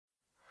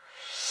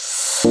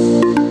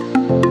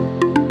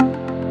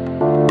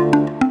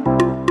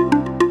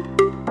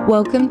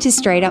Welcome to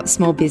Straight Up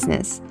Small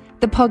Business,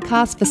 the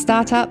podcast for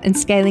startup and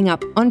scaling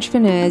up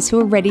entrepreneurs who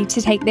are ready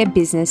to take their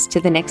business to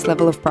the next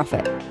level of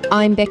profit.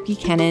 I'm Beck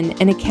Buchanan,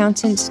 an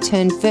accountant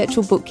turned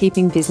virtual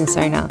bookkeeping business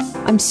owner.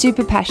 I'm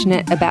super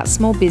passionate about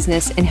small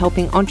business and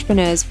helping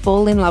entrepreneurs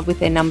fall in love with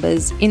their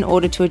numbers in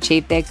order to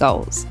achieve their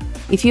goals.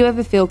 If you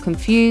ever feel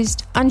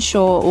confused,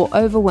 unsure, or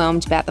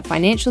overwhelmed about the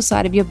financial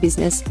side of your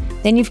business,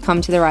 then you've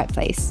come to the right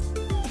place.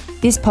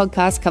 This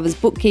podcast covers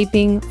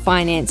bookkeeping,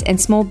 finance, and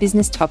small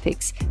business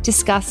topics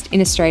discussed in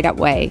a straight-up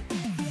way.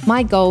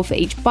 My goal for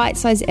each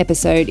bite-sized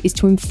episode is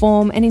to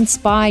inform and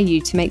inspire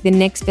you to make the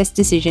next best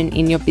decision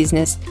in your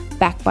business,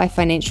 backed by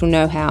financial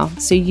know-how,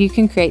 so you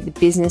can create the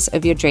business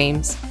of your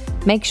dreams.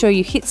 Make sure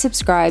you hit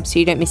subscribe so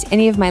you don't miss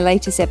any of my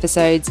latest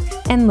episodes,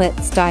 and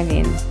let's dive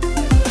in.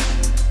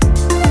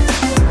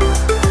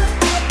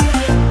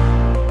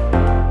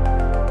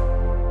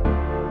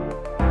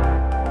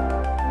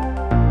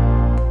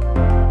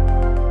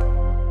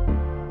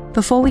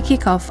 Before we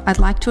kick off, I'd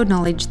like to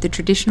acknowledge the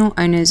traditional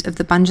owners of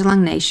the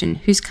Bundjalung Nation,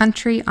 whose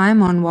country I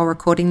am on while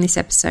recording this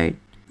episode.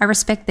 I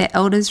respect their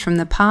elders from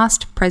the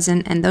past,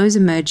 present, and those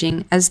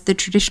emerging as the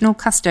traditional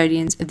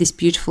custodians of this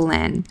beautiful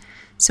land.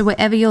 So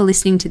wherever you're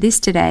listening to this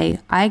today,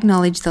 I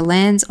acknowledge the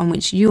lands on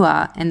which you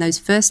are and those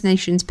First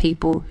Nations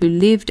people who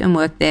lived and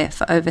worked there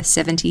for over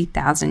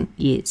 70,000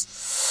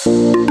 years.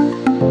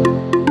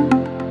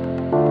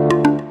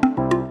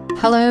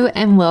 Hello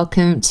and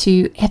welcome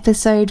to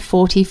episode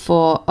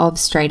 44 of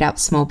Straight Up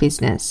Small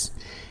Business.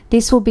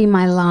 This will be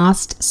my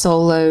last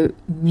solo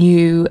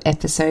new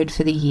episode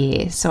for the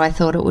year, so I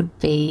thought it would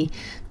be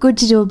good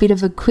to do a bit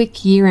of a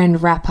quick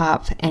year-end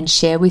wrap-up and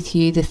share with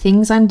you the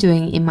things I'm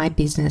doing in my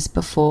business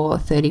before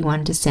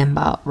 31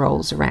 December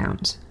rolls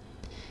around.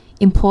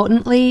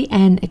 Importantly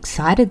and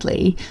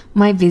excitedly,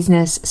 my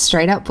business,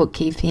 Straight Up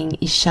Bookkeeping,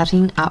 is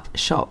shutting up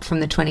shop from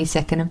the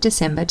 22nd of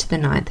December to the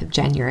 9th of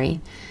January.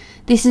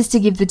 This is to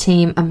give the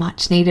team a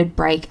much needed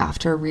break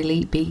after a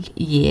really big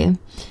year.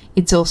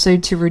 It's also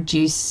to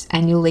reduce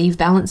annual leave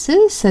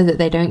balances so that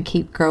they don't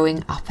keep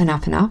growing up and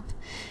up and up.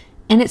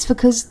 And it's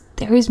because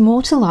there is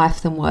more to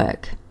life than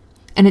work.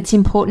 And it's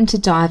important to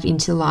dive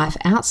into life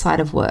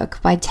outside of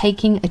work by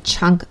taking a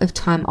chunk of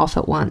time off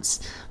at once,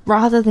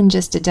 rather than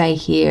just a day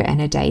here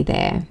and a day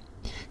there.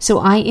 So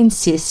I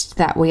insist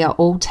that we are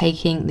all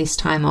taking this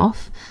time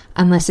off,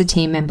 unless a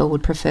team member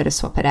would prefer to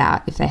swap it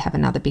out if they have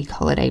another big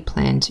holiday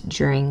planned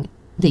during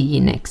the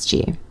year next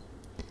year.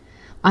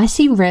 I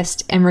see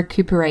rest and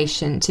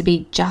recuperation to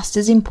be just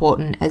as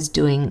important as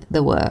doing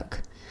the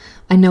work.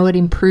 I know it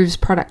improves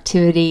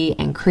productivity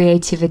and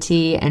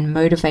creativity and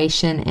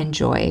motivation and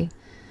joy.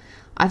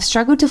 I've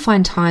struggled to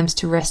find times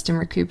to rest and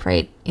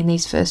recuperate in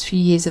these first few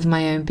years of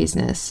my own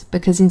business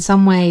because in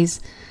some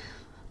ways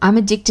I'm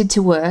addicted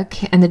to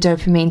work and the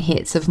dopamine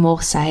hits of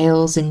more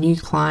sales and new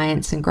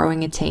clients and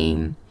growing a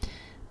team.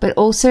 But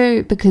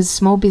also because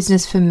small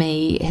business for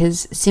me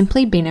has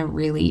simply been a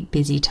really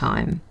busy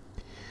time.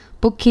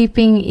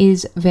 Bookkeeping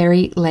is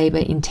very labor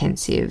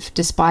intensive,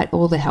 despite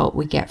all the help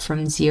we get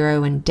from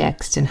Xero and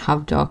Dext and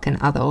HubDoc and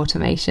other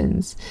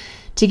automations.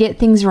 To get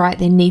things right,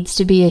 there needs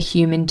to be a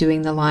human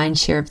doing the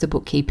lion's share of the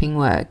bookkeeping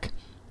work,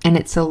 and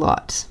it's a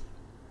lot.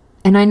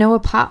 And I know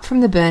apart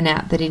from the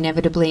burnout that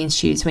inevitably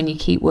ensues when you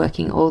keep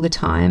working all the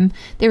time,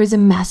 there is a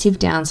massive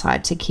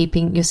downside to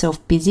keeping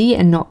yourself busy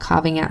and not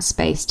carving out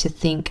space to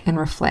think and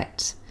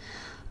reflect.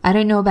 I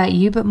don't know about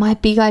you, but my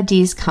big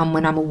ideas come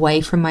when I'm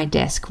away from my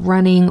desk,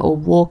 running or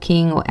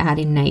walking or out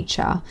in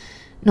nature,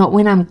 not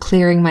when I'm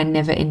clearing my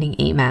never-ending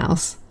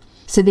emails.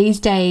 So these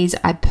days,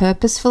 I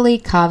purposefully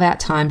carve out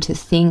time to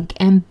think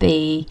and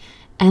be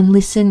and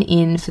listen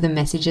in for the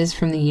messages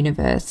from the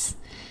universe.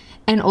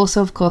 And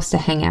also, of course, to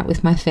hang out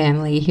with my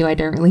family, who I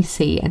don't really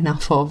see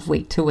enough of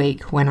week to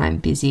week when I'm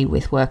busy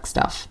with work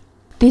stuff.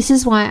 This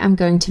is why I'm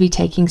going to be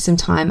taking some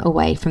time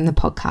away from the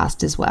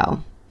podcast as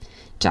well.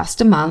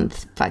 Just a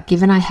month, but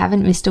given I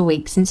haven't missed a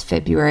week since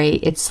February,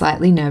 it's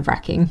slightly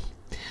nerve-wracking.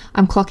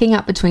 I'm clocking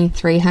up between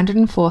 300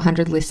 and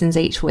 400 listens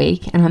each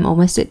week, and I'm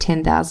almost at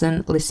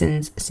 10,000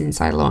 listens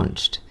since I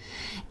launched.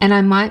 And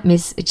I might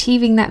miss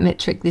achieving that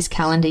metric this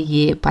calendar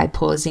year by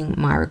pausing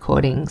my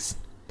recordings.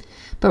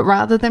 But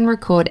rather than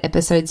record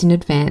episodes in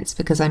advance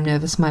because I'm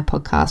nervous my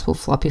podcast will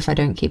flop if I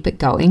don't keep it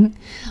going,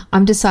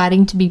 I'm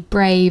deciding to be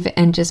brave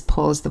and just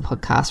pause the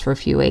podcast for a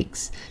few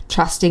weeks,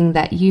 trusting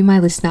that you, my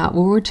listener,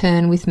 will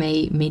return with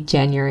me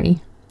mid-January.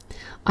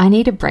 I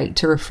need a break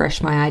to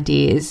refresh my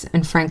ideas,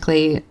 and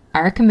frankly, I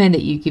recommend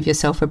that you give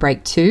yourself a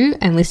break too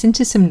and listen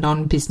to some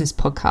non-business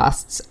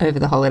podcasts over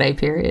the holiday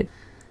period.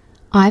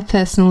 I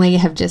personally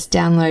have just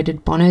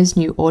downloaded Bono's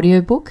new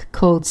audiobook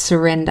called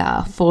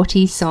Surrender,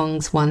 40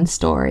 Songs, One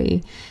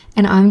Story,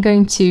 and I'm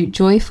going to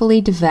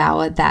joyfully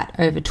devour that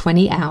over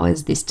 20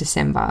 hours this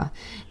December,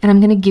 and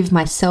I'm going to give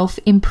my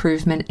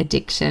self-improvement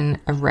addiction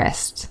a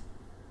rest.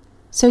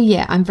 So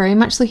yeah, I'm very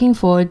much looking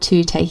forward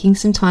to taking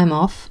some time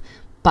off,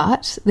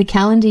 but the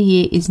calendar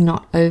year is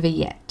not over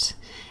yet.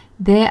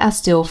 There are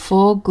still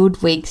 4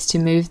 good weeks to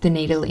move the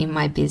needle in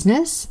my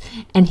business,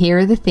 and here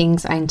are the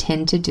things I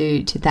intend to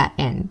do to that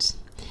end.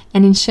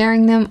 And in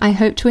sharing them, I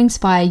hope to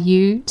inspire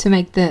you to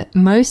make the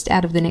most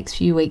out of the next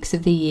few weeks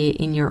of the year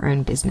in your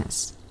own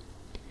business.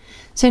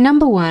 So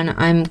number one,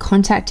 I'm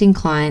contacting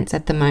clients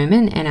at the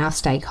moment and our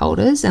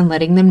stakeholders and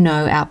letting them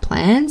know our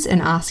plans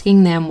and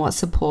asking them what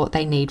support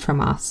they need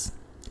from us.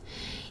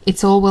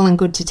 It's all well and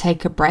good to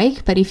take a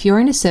break, but if you're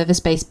in a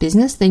service-based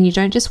business, then you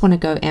don't just want to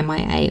go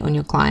MIA on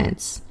your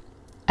clients.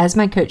 As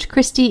my coach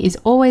Christy is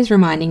always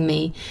reminding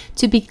me,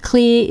 to be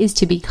clear is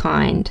to be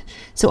kind.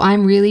 So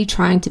I'm really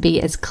trying to be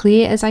as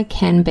clear as I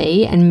can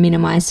be and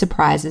minimize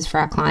surprises for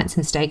our clients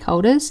and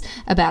stakeholders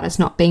about us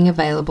not being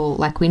available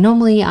like we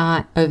normally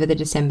are over the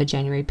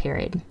December-January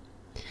period.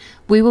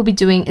 We will be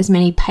doing as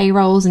many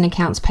payrolls and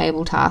accounts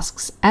payable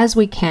tasks as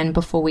we can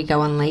before we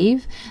go on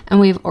leave, and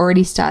we've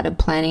already started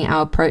planning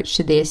our approach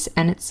to this,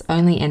 and it's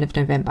only end of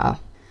November.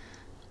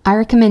 I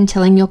recommend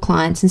telling your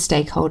clients and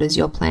stakeholders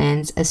your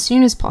plans as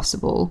soon as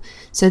possible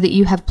so that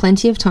you have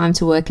plenty of time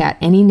to work out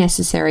any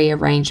necessary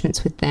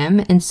arrangements with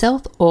them and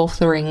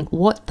self-authoring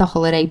what the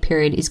holiday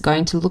period is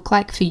going to look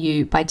like for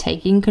you by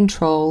taking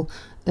control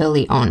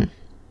early on.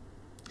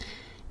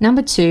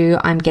 Number two,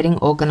 I'm getting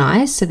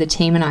organized so the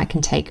team and I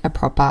can take a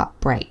proper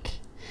break.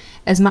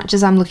 As much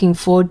as I'm looking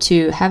forward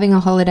to having a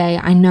holiday,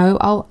 I know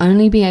I'll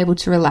only be able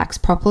to relax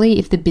properly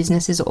if the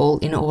business is all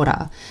in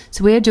order.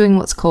 So we are doing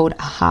what's called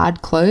a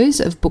hard close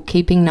of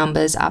bookkeeping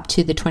numbers up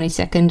to the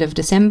 22nd of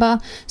December,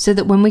 so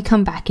that when we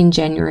come back in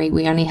January,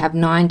 we only have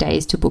 9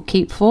 days to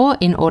bookkeep for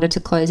in order to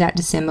close out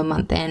December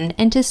month end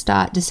and to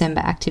start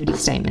December activity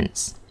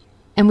statements.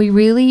 And we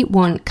really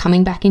want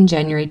coming back in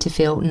January to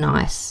feel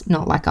nice,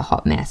 not like a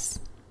hot mess.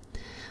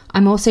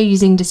 I'm also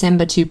using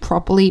December to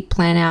properly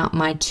plan out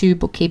my 2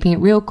 Bookkeeping at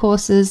Real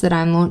courses that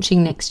I'm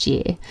launching next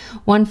year.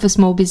 One for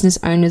small business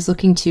owners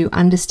looking to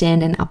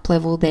understand and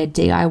uplevel their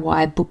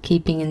DIY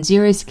bookkeeping and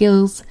Xero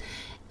skills,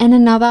 and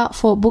another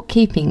for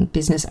bookkeeping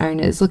business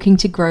owners looking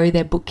to grow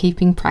their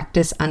bookkeeping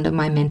practice under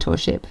my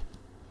mentorship.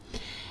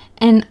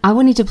 And I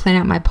wanted to plan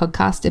out my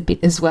podcast a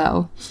bit as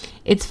well.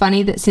 It's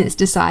funny that since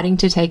deciding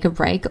to take a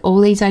break,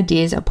 all these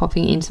ideas are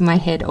popping into my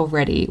head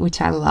already,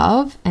 which I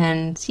love.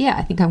 And yeah,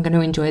 I think I'm going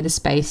to enjoy the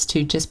space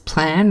to just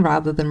plan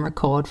rather than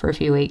record for a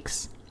few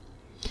weeks.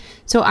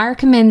 So I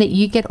recommend that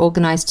you get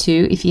organized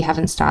too if you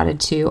haven't started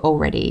to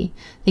already.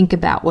 Think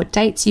about what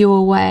dates you're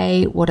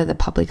away, what are the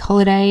public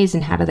holidays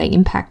and how do they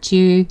impact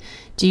you?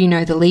 Do you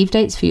know the leave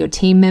dates for your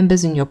team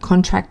members and your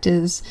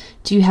contractors?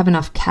 Do you have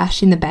enough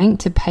cash in the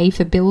bank to pay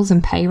for bills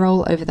and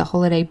payroll over the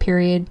holiday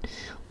period?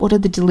 What are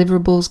the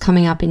deliverables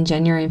coming up in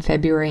January and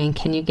February, and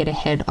can you get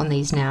ahead on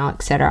these now,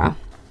 etc.?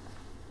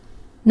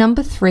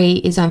 Number 3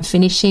 is I'm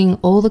finishing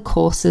all the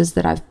courses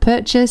that I've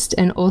purchased,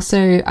 and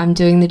also I'm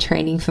doing the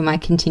training for my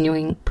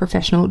continuing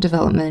professional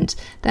development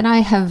that I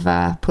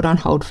have put on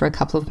hold for a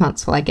couple of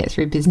months while I get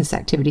through business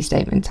activity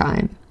statement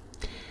time.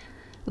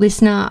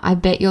 Listener, I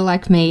bet you're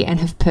like me and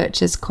have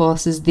purchased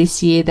courses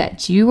this year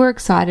that you were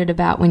excited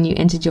about when you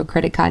entered your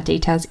credit card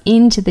details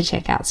into the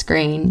checkout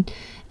screen,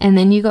 and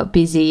then you got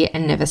busy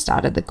and never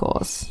started the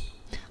course.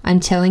 I'm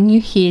telling you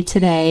here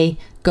today,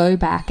 go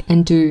back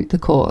and do the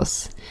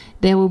course.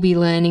 There will be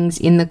learnings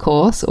in the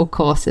course or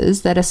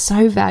courses that are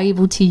so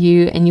valuable to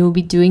you, and you will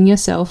be doing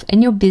yourself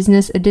and your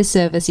business a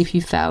disservice if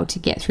you fail to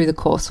get through the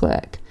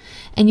coursework.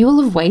 And you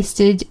will have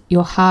wasted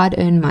your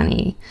hard-earned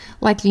money.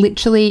 Like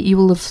literally, you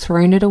will have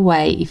thrown it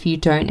away if you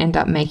don't end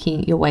up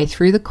making your way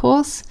through the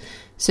course.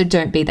 So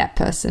don't be that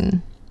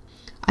person.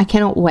 I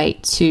cannot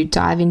wait to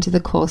dive into the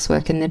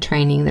coursework and the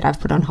training that I've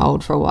put on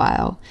hold for a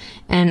while.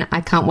 And I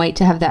can't wait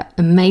to have that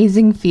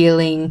amazing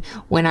feeling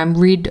when I'm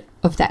rid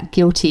of that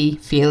guilty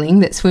feeling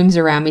that swims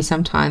around me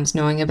sometimes,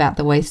 knowing about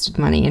the wasted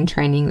money and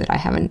training that I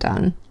haven't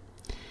done.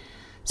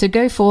 So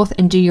go forth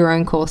and do your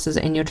own courses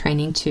and your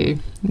training too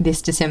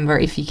this December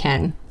if you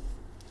can.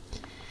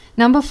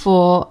 Number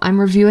 4,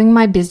 I'm reviewing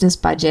my business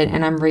budget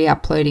and I'm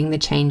re-uploading the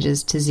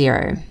changes to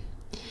Xero.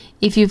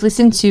 If you've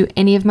listened to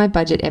any of my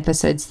budget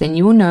episodes, then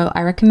you will know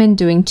I recommend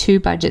doing 2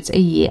 budgets a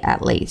year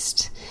at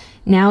least.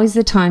 Now is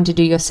the time to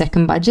do your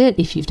second budget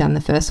if you've done the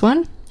first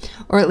one,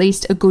 or at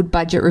least a good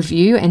budget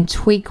review and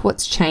tweak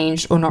what's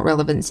changed or not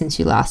relevant since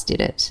you last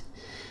did it.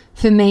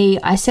 For me,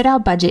 I set our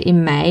budget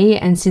in May,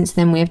 and since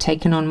then we have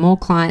taken on more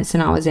clients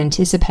than I was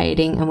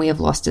anticipating, and we have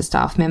lost a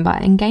staff member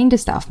and gained a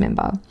staff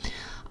member.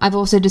 I've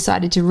also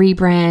decided to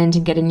rebrand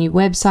and get a new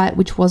website,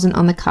 which wasn't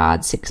on the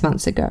cards 6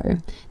 months ago.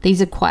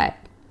 These are quite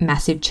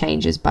massive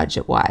changes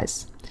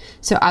budget-wise.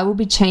 So I will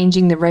be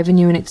changing the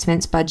revenue and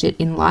expense budget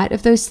in light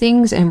of those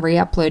things and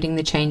re-uploading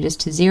the changes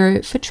to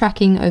Xero for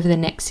tracking over the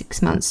next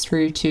 6 months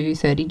through to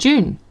 30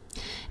 June.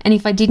 And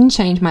if I didn't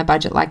change my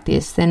budget like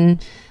this, then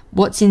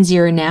what's in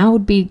Xero now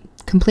would be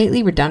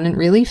completely redundant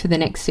really for the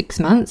next 6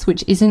 months,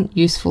 which isn't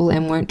useful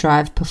and won't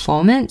drive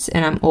performance.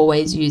 And I'm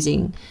always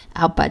using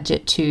our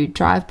budget to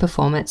drive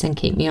performance and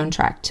keep me on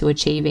track to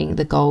achieving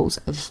the goals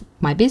of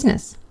my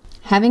business.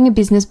 Having a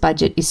business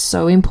budget is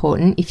so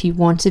important if you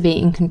want to be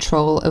in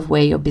control of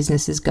where your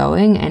business is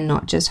going and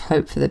not just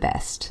hope for the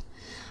best.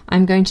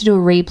 I'm going to do a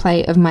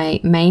replay of my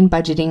main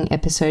budgeting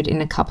episode in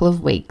a couple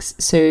of weeks,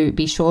 so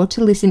be sure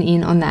to listen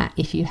in on that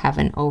if you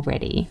haven't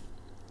already.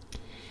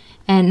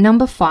 And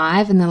number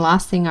 5, and the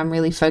last thing I'm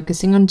really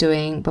focusing on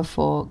doing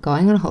before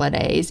going on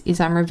holidays, is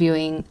I'm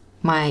reviewing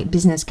my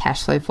business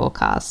cash flow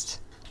forecast.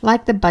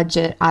 Like the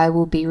budget, I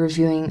will be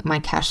reviewing my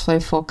cash flow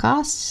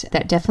forecast.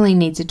 That definitely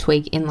needs a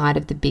tweak in light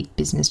of the big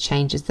business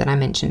changes that I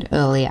mentioned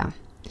earlier.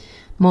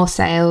 More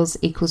sales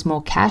equals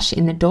more cash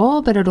in the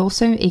door, but it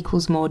also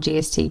equals more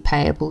GST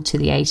payable to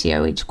the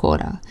ATO each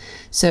quarter.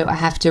 So I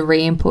have to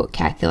re-input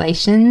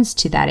calculations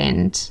to that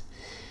end.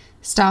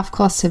 Staff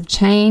costs have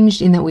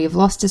changed in that we have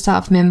lost a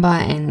staff member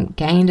and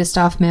gained a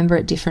staff member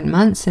at different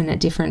months and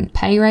at different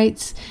pay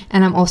rates.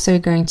 And I'm also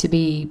going to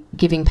be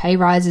giving pay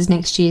rises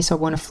next year, so I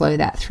want to flow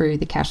that through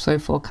the cash flow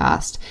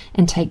forecast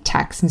and take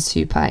tax and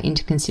super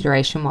into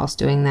consideration whilst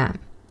doing that.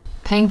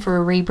 Paying for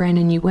a rebrand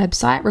and new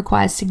website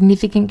requires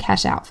significant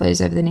cash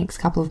outflows over the next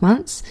couple of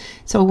months.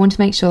 So I want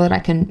to make sure that I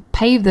can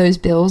pay those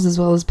bills as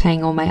well as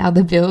paying all my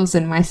other bills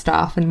and my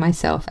staff and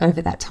myself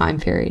over that time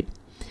period.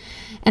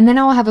 And then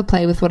I'll have a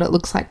play with what it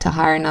looks like to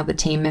hire another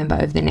team member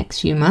over the next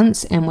few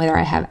months and whether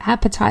I have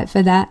appetite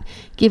for that,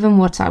 given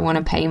what I want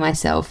to pay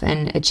myself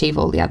and achieve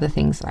all the other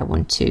things that I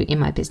want to in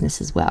my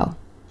business as well.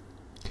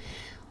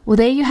 Well,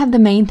 there you have the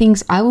main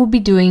things I will be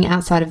doing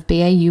outside of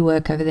BAU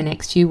work over the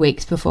next few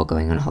weeks before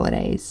going on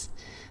holidays.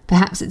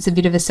 Perhaps it's a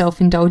bit of a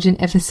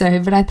self-indulgent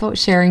episode, but I thought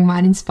sharing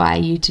might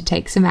inspire you to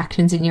take some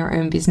actions in your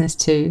own business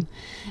too.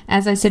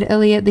 As I said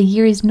earlier, the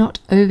year is not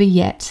over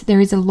yet.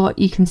 There is a lot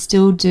you can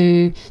still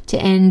do to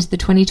end the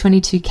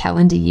 2022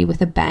 calendar year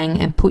with a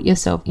bang and put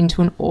yourself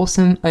into an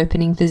awesome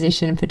opening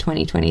position for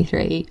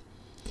 2023.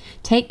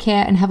 Take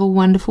care and have a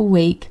wonderful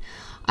week.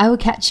 I will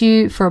catch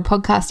you for a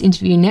podcast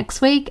interview next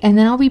week, and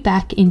then I'll be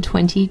back in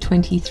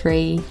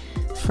 2023,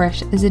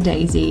 fresh as a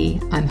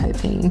daisy, I'm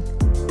hoping.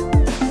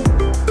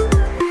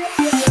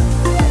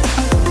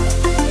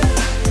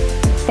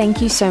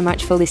 Thank you so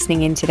much for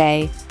listening in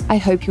today. I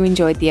hope you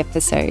enjoyed the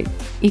episode.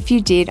 If you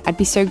did, I'd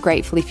be so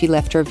grateful if you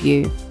left a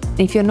review.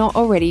 And if you're not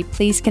already,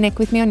 please connect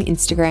with me on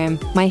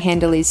Instagram. My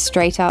handle is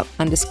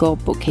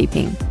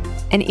straightup_bookkeeping.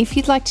 And if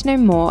you'd like to know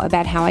more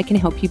about how I can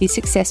help you be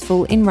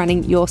successful in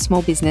running your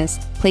small business,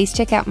 please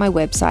check out my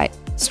website,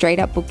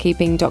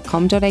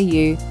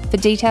 straightupbookkeeping.com.au, for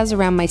details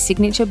around my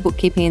signature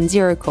bookkeeping and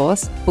zero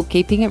course,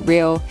 Bookkeeping It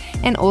Real,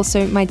 and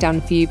also my done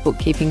for you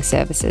bookkeeping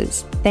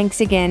services. Thanks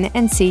again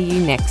and see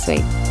you next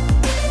week.